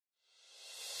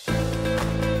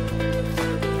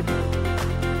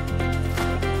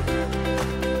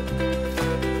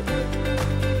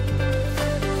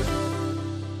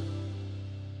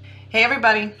Hey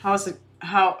everybody,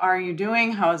 how are you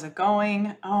doing? How is it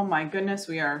going? Oh my goodness,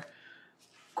 we are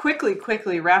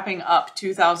quickly wrapping up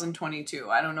 2022.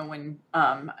 I don't know when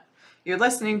you're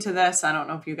listening to this. I don't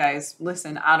know if you guys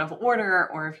listen out of order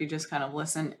or if you just kind of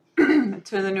listen to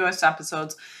the newest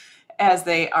episodes as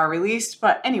they are released.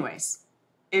 But anyways,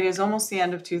 it is almost the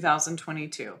end of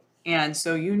 2022. And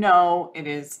so it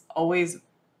is always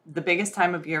the biggest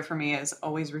time of year for me is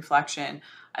always reflection.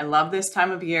 I love this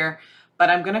time of year. But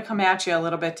I'm going to come at you a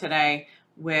little bit today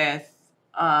with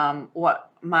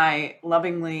what my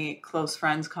lovingly close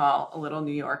friends call a little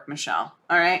New York Michelle.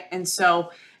 All right. And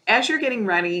so as you're getting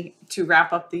ready to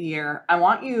wrap up the year, I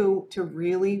want you to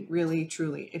really,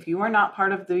 truly, if you are not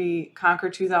part of the Conquer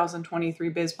 2023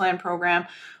 Biz Plan program,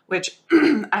 which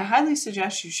I highly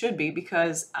suggest you should be,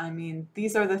 because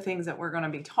these are the things that we're going to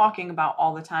be talking about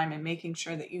all the time and making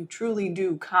sure that you truly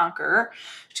do conquer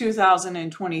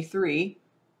 2023.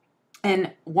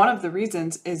 And one of the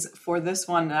reasons is for this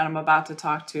one that I'm about to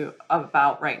talk to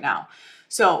about right now.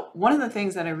 So one of the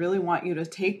things that I really want you to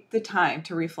take the time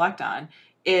to reflect on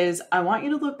is I want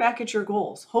you to look back at your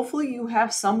goals. Hopefully you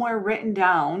have somewhere written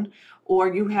down,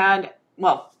 or you had,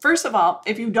 well, first of all,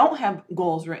 if you don't have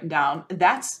goals written down,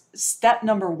 that's step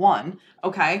number one,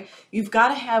 okay? You've got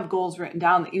to have goals written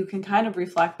down that you can kind of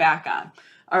reflect back on.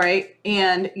 All right.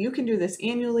 And you can do this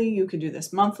annually. You can do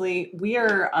this monthly.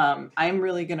 I'm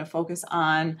really going to focus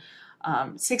on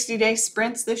 60-day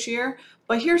sprints this year.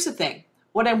 But here's the thing.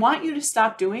 What I want you to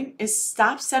stop doing is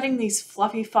stop setting these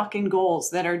fluffy fucking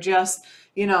goals that are just,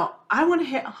 I want to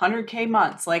hit 100K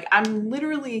months. Like, I'm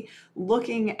literally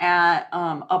looking at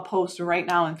a post right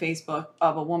now on Facebook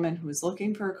of a woman who's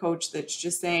looking for a coach that's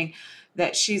just saying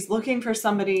that she's looking for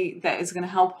somebody that is going to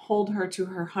help hold her to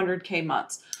her 100K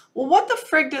months. Well, what the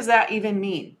frig does that even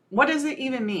mean? What does it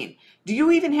even mean? Do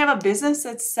you even have a business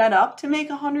that's set up to make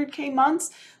 100K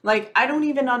months? Like, I don't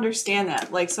even understand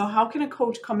that. Like, so how can a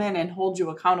coach come in and hold you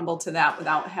accountable to that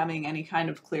without having any kind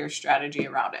of clear strategy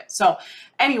around it? So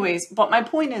anyways, but my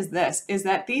point is this, is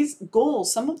that these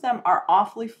goals, some of them are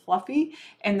awfully fluffy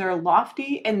and they're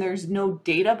lofty and there's no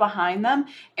data behind them.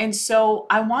 And so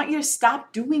I want you to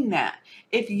stop doing that.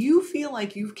 If you feel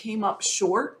like you came up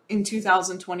short in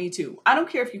 2022, I don't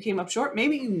care if you came up short,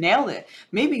 maybe you nailed it.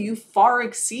 Maybe you far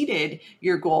exceeded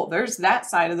your goal. There's that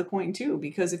side of the coin too,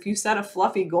 because if you set a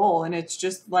fluffy goal and it's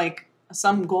just like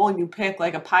some goal you pick,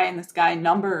 like a pie in the sky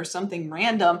number or something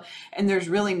random, and there's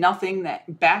really nothing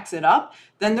that backs it up,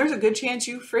 then there's a good chance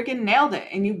you freaking nailed it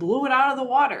and you blew it out of the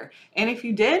water. And if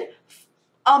you did,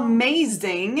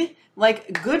 amazing.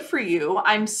 Like, good for you.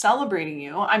 I'm celebrating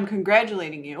you. I'm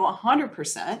congratulating you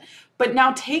 100%. But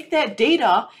now take that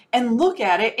data and look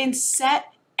at it and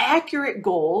set accurate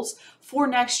goals for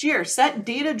next year. Set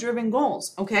data-driven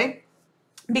goals, okay?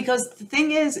 Because the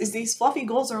thing is these fluffy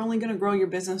goals are only going to grow your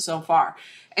business so far.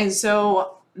 And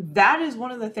so that is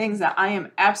one of the things that I am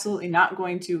absolutely not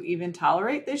going to even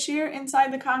tolerate this year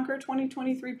inside the Conquer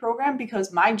 2023 program,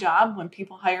 because my job when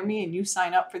people hire me and you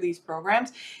sign up for these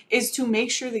programs is to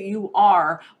make sure that you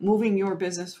are moving your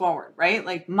business forward, right?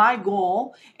 Like, my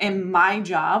goal and my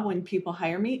job when people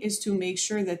hire me is to make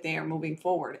sure that they are moving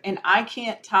forward. And I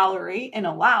can't tolerate and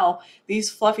allow these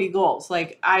fluffy goals.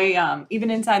 Like, even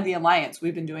inside the Alliance,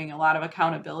 we've been doing a lot of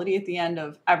accountability at the end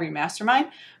of every mastermind.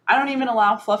 I don't even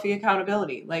allow fluffy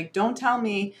accountability. Like, don't tell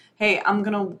me, hey, I'm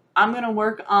going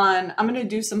to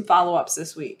do some follow-ups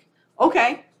this week.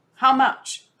 Okay. How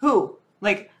much? Who?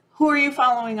 Like, who are you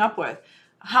following up with?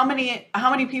 How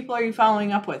many people are you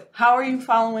following up with? How are you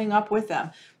following up with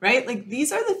them? Right? Like,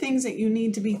 these are the things that you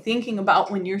need to be thinking about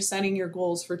when you're setting your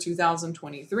goals for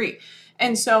 2023.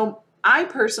 And so I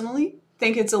personally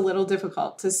think it's a little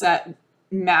difficult to set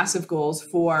massive goals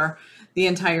for the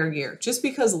entire year, just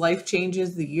because life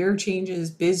changes, the year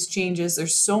changes, biz changes.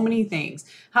 There's so many things.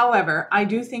 However, I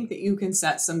do think that you can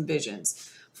set some visions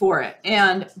for it.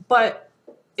 But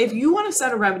if you want to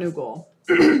set a revenue goal,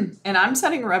 and I'm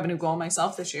setting a revenue goal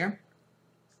myself this year,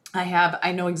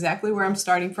 I know exactly where I'm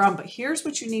starting from, but here's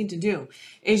what you need to do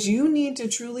is you need to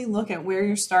truly look at where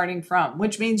you're starting from,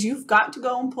 which means you've got to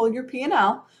go and pull your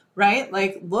P&L, right?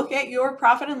 Like, look at your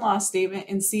profit and loss statement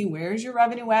and see where's your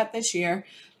revenue at this year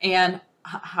and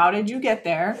how did you get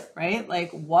there, right?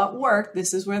 Like, what worked?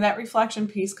 This is where that reflection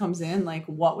piece comes in. Like,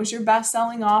 what was your best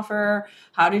selling offer?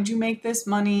 How did you make this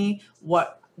money?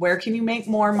 Where can you make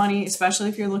more money, especially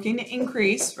if you're looking to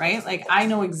increase, right? Like, I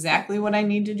know exactly what I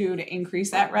need to do to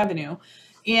increase that revenue.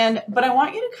 But I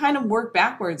want you to kind of work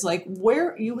backwards, like,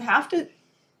 where you have to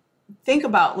think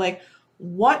about, like,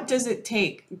 what does it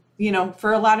take?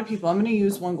 For a lot of people, I'm going to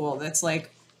use one goal that's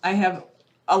like, I have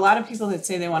a lot of people that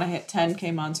say they want to hit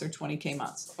 10K months or 20K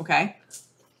months. Okay.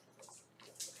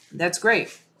 That's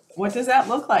great. What does that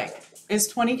look like?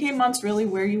 Is 20K months really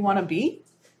where you want to be?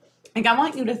 Like, I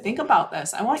want you to think about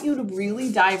this. I want you to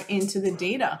really dive into the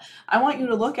data. I want you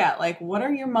to look at, like, what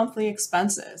are your monthly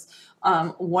expenses?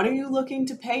 What are you looking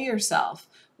to pay yourself?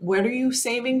 What are you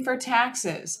saving for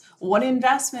taxes? What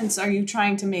investments are you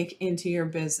trying to make into your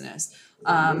business?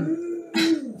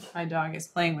 My dog is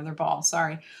playing with her ball.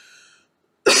 Sorry.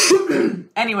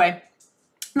 Anyway,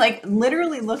 like,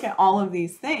 literally look at all of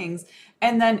these things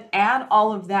and then add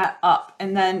all of that up.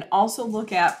 And then also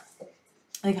look at,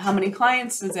 like, how many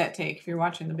clients does that take? If you're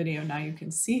watching the video now, you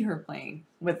can see her playing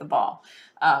with the ball.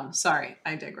 Sorry,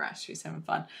 I digress. She's having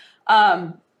fun.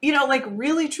 You know, like,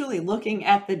 really truly looking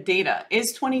at the data.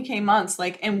 Is 20K months,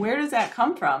 like, and where does that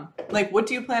come from? Like, what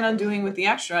do you plan on doing with the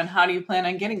extra, and how do you plan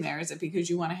on getting there? Is it because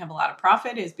you want to have a lot of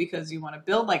profit? Is it because you want to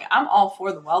build? Like, I'm all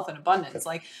for the wealth and abundance.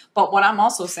 Like, but what I'm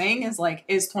also saying is, like,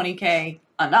 is 20K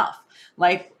enough?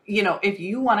 Like, you know, if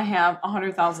you want to have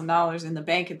 $100,000 in the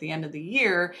bank at the end of the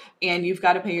year, and you've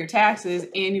got to pay your taxes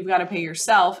and you've got to pay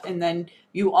yourself, and then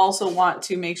you also want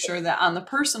to make sure that on the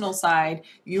personal side,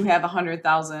 you have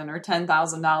 $100,000 or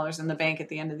 $10,000 in the bank at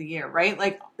the end of the year, right?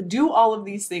 Like, do all of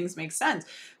these things make sense,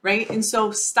 right? And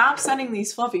so stop setting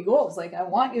these fluffy goals. Like, I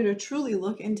want you to truly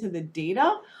look into the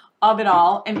data of it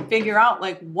all and figure out,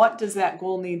 like, what does that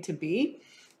goal need to be?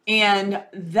 And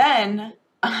then,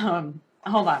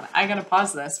 hold on, I gotta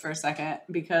pause this for a second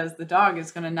because the dog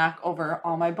is gonna knock over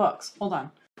all my books. Hold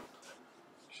on.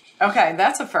 Okay,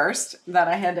 that's a first that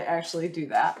I had to actually do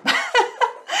that.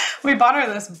 We bought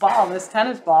her this ball, this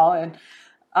tennis ball, and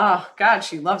oh God,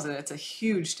 she loves it. It's a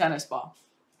huge tennis ball.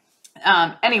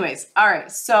 Anyways, all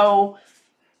right, so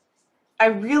I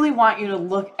really want you to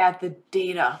look at the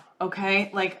data, okay?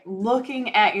 Like,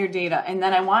 looking at your data, and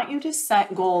then I want you to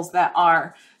set goals that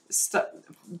are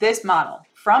this model,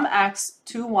 from X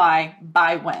to Y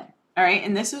by when. All right.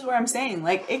 And this is where I'm saying,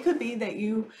 like, it could be that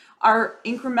you are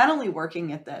incrementally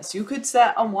working at this. You could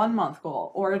set a 1 month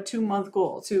goal or a 2 month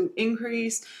goal to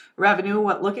increase revenue.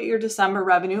 Look at your December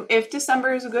revenue. If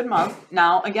December is a good month.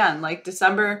 Now, again, like,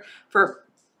 December, for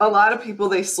a lot of people,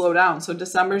 they slow down. So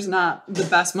December's not the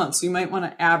best month. So you might want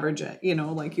to average it, you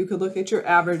know, like, you could look at your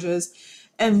averages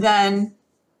and then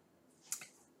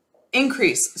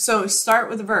increase. So start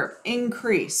with the verb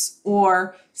increase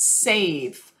or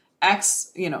save.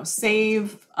 X, you know,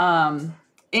 save,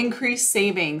 increase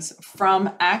savings from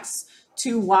X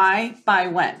to Y by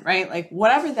when, right? Like,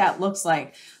 whatever that looks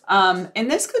like. And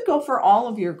this could go for all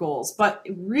of your goals, but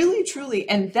really, truly,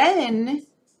 and then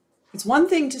it's one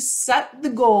thing to set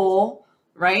the goal,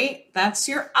 right? That's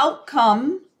your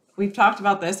outcome. We've talked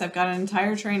about this. I've got an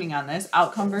entire training on this,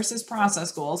 outcome versus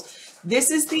process goals.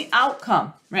 This is the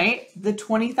outcome, right? The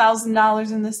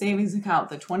 $20,000 in the savings account,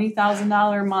 the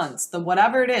 $20,000 months, the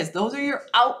whatever it is, those are your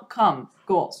outcome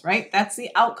goals, right? That's the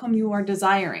outcome you are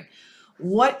desiring.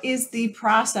 What is the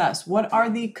process? What are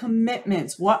the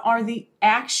commitments? What are the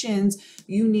actions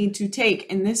you need to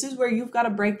take? And this is where you've got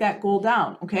to break that goal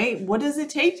down, okay? What does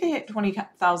it take to hit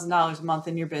 $20,000 a month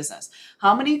in your business?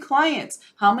 How many clients?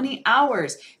 How many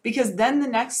hours? Because then the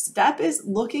next step is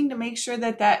looking to make sure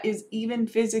that that is even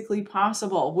physically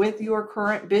possible with your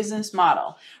current business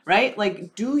model, right?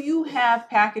 Like, do you have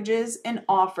packages and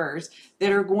offers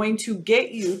that are going to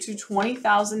get you to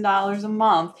 $20,000 a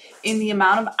month in the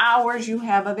amount of hours you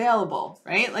have available,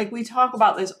 right? Like, we talk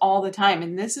about this all the time,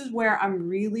 and this is where I'm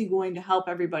really going to help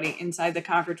everybody inside the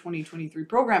Conquer 2023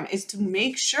 program, is to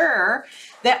make sure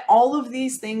that all of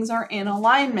these things are in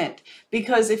alignment.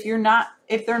 Because if they're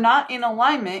not in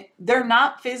alignment, they're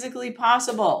not physically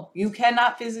possible. You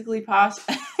cannot physically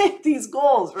these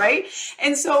goals, right?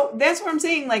 And so that's what I'm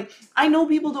saying. Like, I know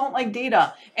people don't like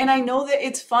data, and I know that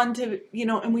it's fun to, you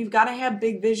know, and we've got to have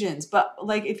big visions. But,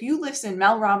 like, if you listen,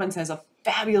 Mel Robbins has a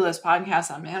fabulous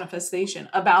podcast on manifestation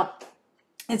about,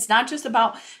 it's not just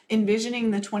about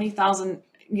envisioning the $20,000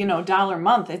 dollar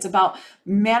month. It's about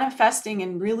manifesting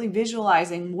and really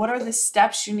visualizing what are the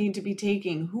steps you need to be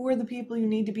taking, who are the people you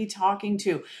need to be talking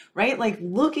to, right? Like,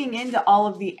 looking into all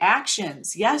of the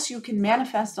actions. Yes, you can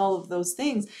manifest all of those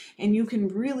things and you can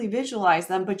really visualize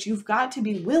them, but you've got to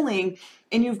be willing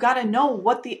and you've got to know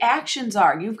what the actions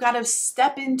are. You've got to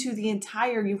step into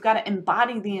you've got to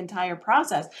embody the entire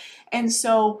process. And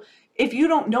so if you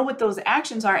don't know what those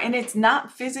actions are and it's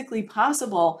not physically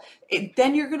possible,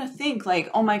 then you're going to think like,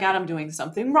 oh my God, I'm doing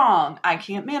something wrong. I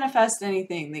can't manifest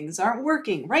anything. Things aren't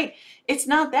working, right? It's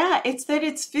not that. It's that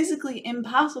it's physically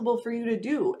impossible for you to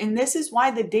do. And this is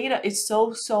why the data is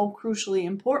so, so crucially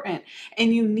important.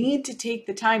 And you need to take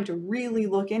the time to really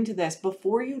look into this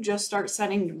before you just start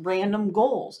setting random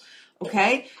goals,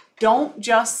 okay? Don't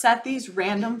just set these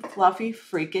random fluffy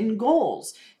freaking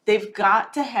goals. They've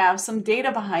got to have some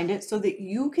data behind it so that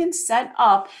you can set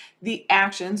up the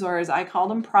actions, or as I call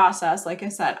them, process. Like I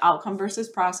said, outcome versus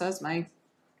process. My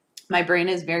brain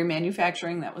is very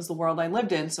manufacturing. That was the world I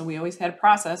lived in. So we always had a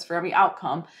process for every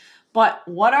outcome. But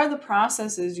what are the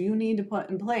processes you need to put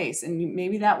in place? And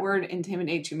maybe that word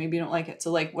intimidates you. Maybe you don't like it.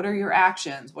 So like, what are your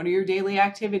actions? What are your daily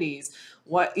activities?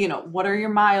 What are your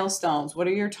milestones? What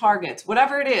are your targets?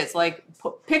 Whatever it is, like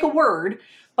pick a word,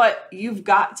 but you've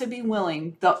got to be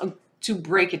willing to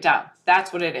break it down.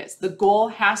 That's what it is. The goal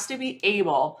has to be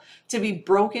able to be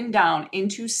broken down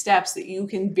into steps that you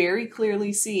can very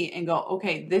clearly see and go,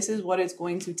 okay, this is what it's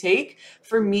going to take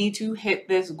for me to hit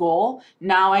this goal.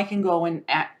 Now I can go and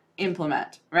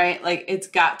implement, right? Like it's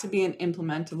got to be an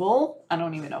implementable, I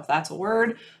don't even know if that's a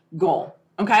word, goal.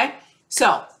 Okay.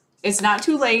 So it's not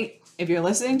too late. If you're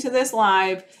listening to this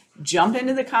live, jump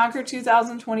into the Conquer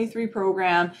 2023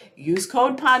 program, use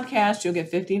code podcast. You'll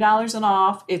get $50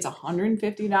 off. It's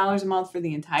 $150 a month for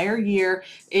the entire year.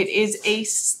 It is a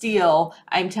steal.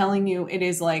 I'm telling you, it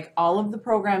is like all of the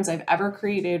programs I've ever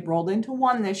created rolled into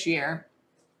one this year.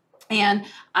 And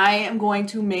I am going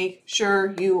to make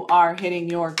sure you are hitting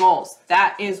your goals.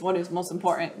 That is what is most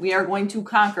important. We are going to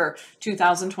conquer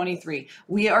 2023.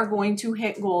 We are going to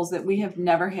hit goals that we have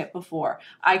never hit before.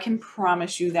 I can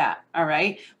promise you that. All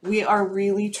right. We are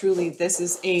really, truly, this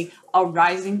is a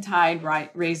rising tide, right?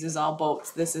 Raises all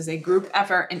boats. This is a group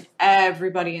effort and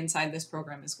everybody inside this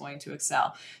program is going to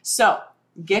excel. So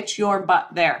get your butt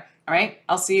there. All right.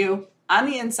 I'll see you on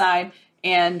the inside.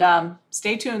 And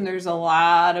stay tuned. There's a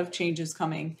lot of changes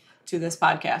coming to this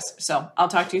podcast. So I'll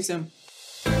talk to you soon.